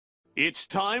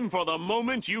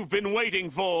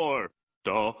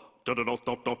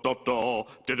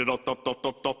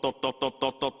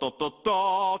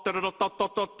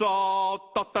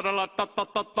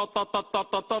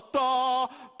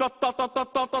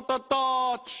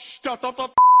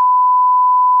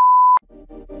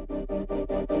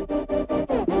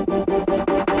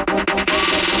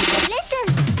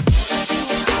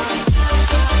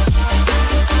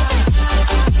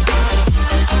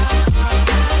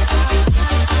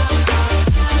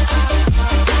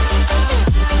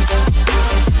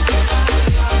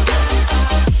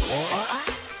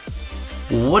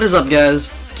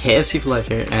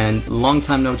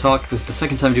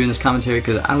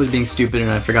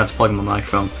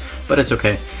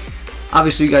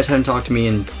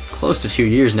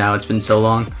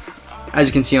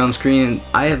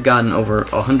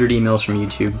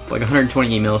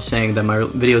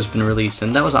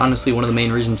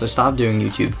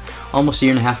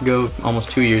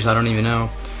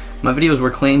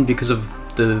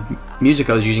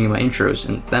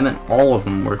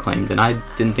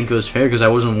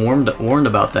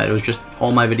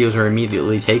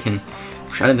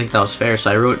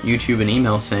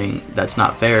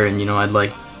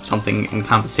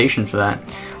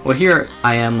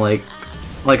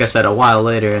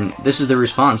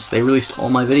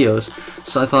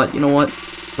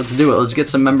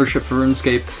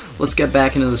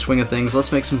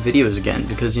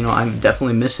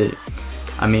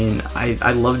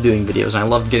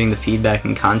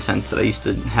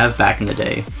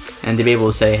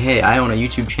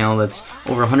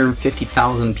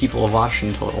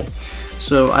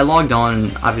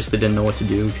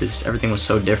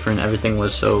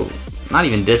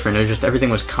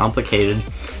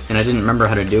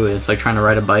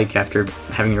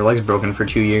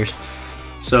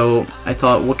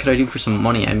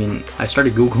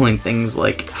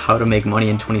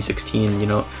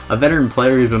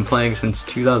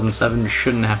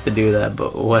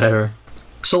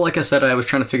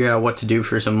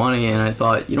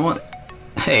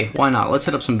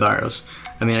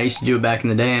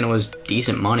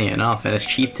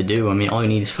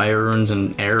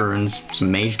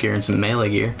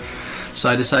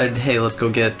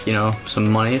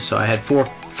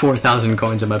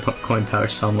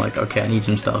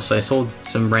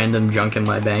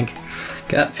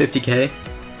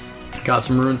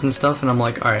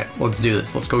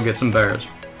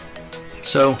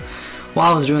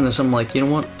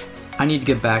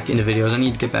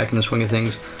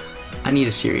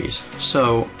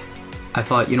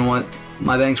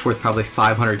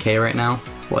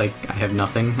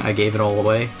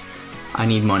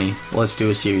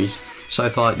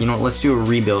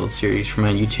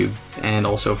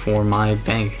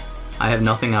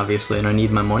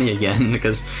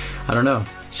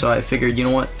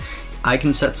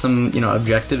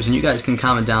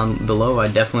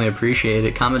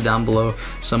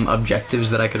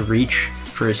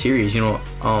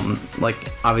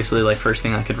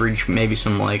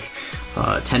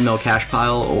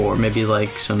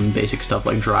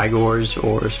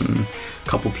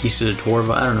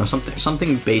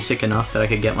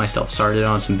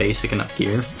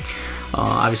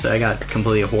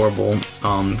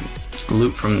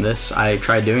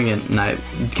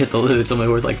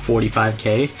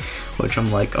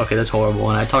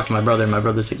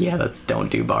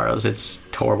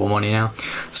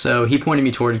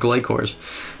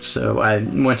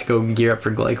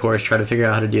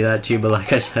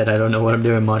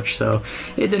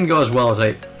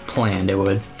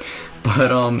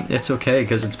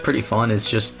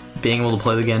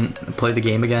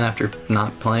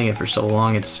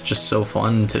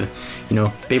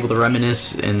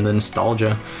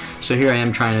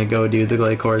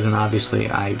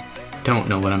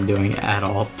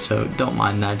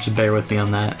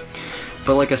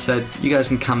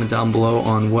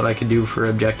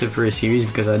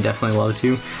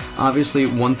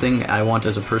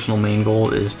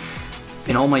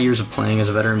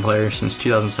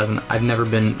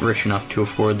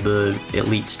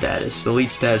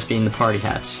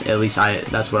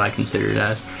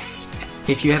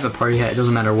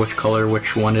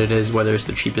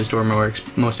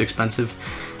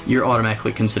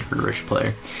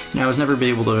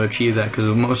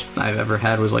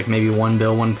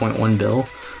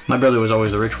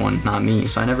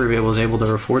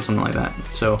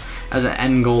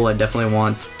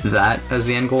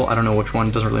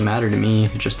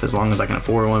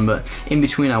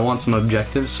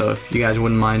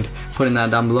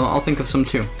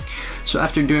So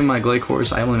after doing my Glade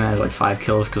course, I only managed like 5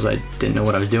 kills because I didn't know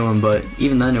what I was doing, but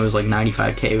even then it was like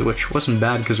 95k, which wasn't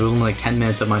bad because it was only like 10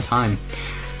 minutes of my time.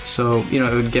 So, you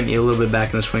know, it would get me a little bit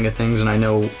back in the swing of things, and I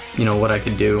know, you know, what I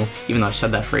could do, even though I've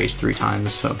said that phrase 3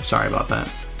 times, so sorry about that.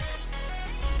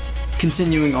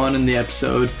 Continuing on in the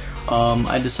episode,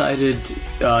 I decided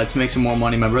to make some more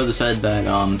money. My brother said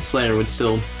that Slayer would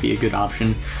still be a good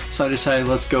option, so I decided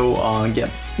let's go get,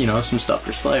 you know, some stuff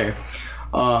for Slayer.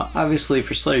 Obviously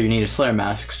for Slayer you need a Slayer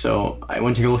mask, so I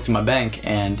went to go look to my bank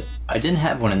and I didn't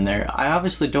have one in there. I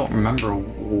obviously don't remember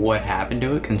what happened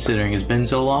to it considering it's been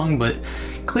so long, but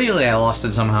clearly I lost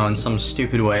it somehow in some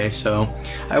stupid way, so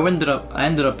I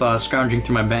ended up scrounging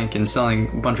through my bank and selling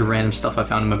a bunch of random stuff I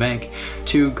found in my bank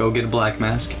to go get a black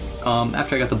mask.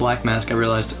 After I got the black mask I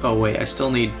realized, oh wait, I still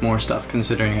need more stuff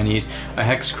considering I need a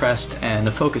hex crest and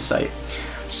a focus sight.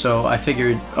 So I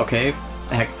figured, okay,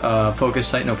 focus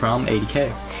sight, no problem,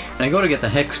 80k. And I go to get the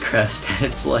hex crest and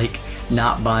it's like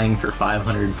not buying for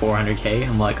 500, 400k.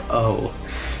 I'm like, oh.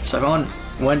 So I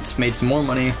went, made some more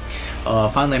money.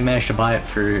 Finally I managed to buy it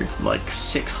for like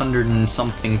 600 and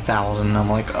something thousand. I'm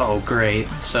like, oh great.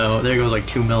 So there goes like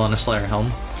 2 mil on a Slayer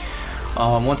helm.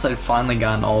 Once I'd finally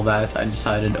gotten all that, I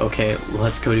decided, okay,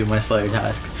 let's go do my Slayer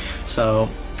task. So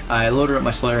I loaded up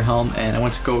my Slayer helm and I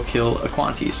went to go kill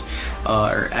Aquantes,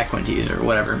 or Aquantes, or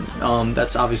whatever.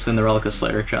 That's obviously in the Relic of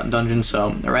Slayer dungeon,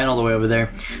 so I ran all the way over there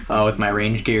with my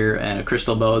range gear and a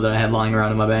crystal bow that I had lying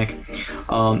around in my bank.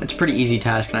 It's a pretty easy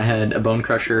task, and I had a bone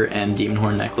crusher and demon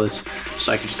horn necklace,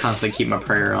 so I could just constantly keep my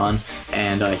prayer on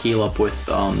and heal up with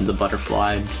the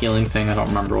butterfly healing thing. I don't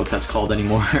remember what that's called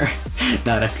anymore,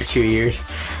 not after 2 years.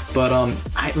 But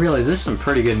I realized this is some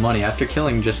pretty good money. After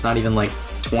killing just not even like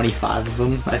 25 of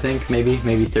them, I think, maybe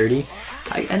 30,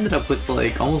 I ended up with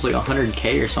like almost like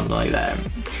 100k or something like that.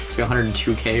 It's like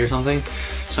 102k or something.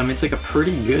 So I mean, it's like a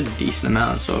pretty good, decent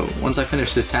amount. So once I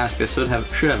finish this task, I should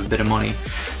have a bit of money.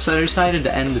 So I decided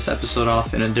to end this episode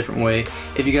off in a different way.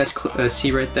 If you guys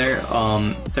see right there,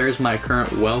 there's my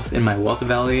current wealth in my wealth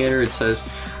evaluator. It says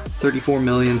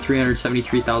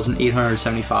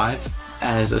 34,373,875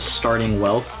 as a starting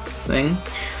wealth thing.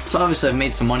 So obviously I've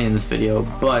made some money in this video,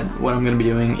 but what I'm going to be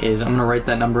doing is I'm going to write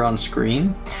that number on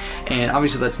screen, and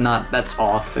obviously that's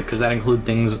off because that includes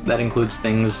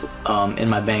things in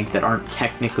my bank that aren't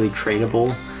technically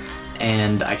tradable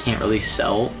and I can't really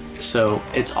sell, so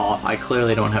it's off. I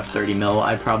clearly don't have 30 mil.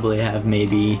 I probably have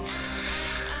maybe,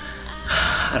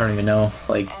 I don't even know,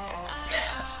 like,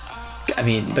 I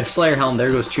mean, the Slayer helm, there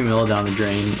goes 2 mil down the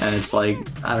drain, and it's like,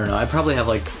 I don't know, I probably have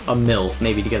like a mil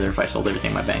maybe together if I sold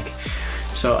everything in my bank.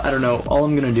 So I don't know, all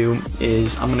I'm gonna do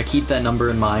is I'm gonna keep that number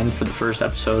in mind for the first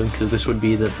episode, because this would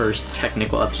be the first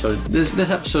technical episode. This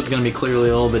episode's gonna be clearly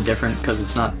a little bit different because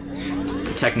it's not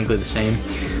technically the same,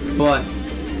 but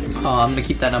I'm gonna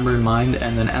keep that number in mind,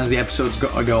 and then as the episodes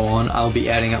go on, I'll be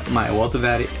adding up my wealth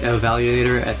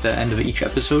evaluator at the end of each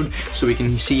episode, so we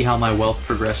can see how my wealth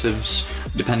progresses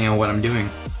depending on what I'm doing.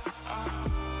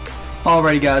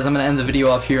 Alrighty guys, I'm going to end the video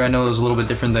off here. I know it was a little bit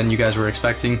different than you guys were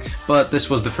expecting, but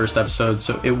this was the first episode,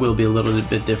 so it will be a little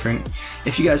bit different.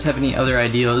 If you guys have any other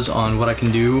ideas on what I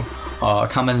can do,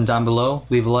 comment down below,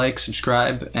 leave a like,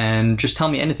 subscribe, and just tell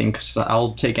me anything, because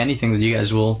I'll take anything that you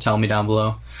guys will tell me down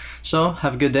below. So,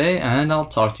 have a good day, and I'll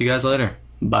talk to you guys later.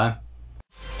 Bye.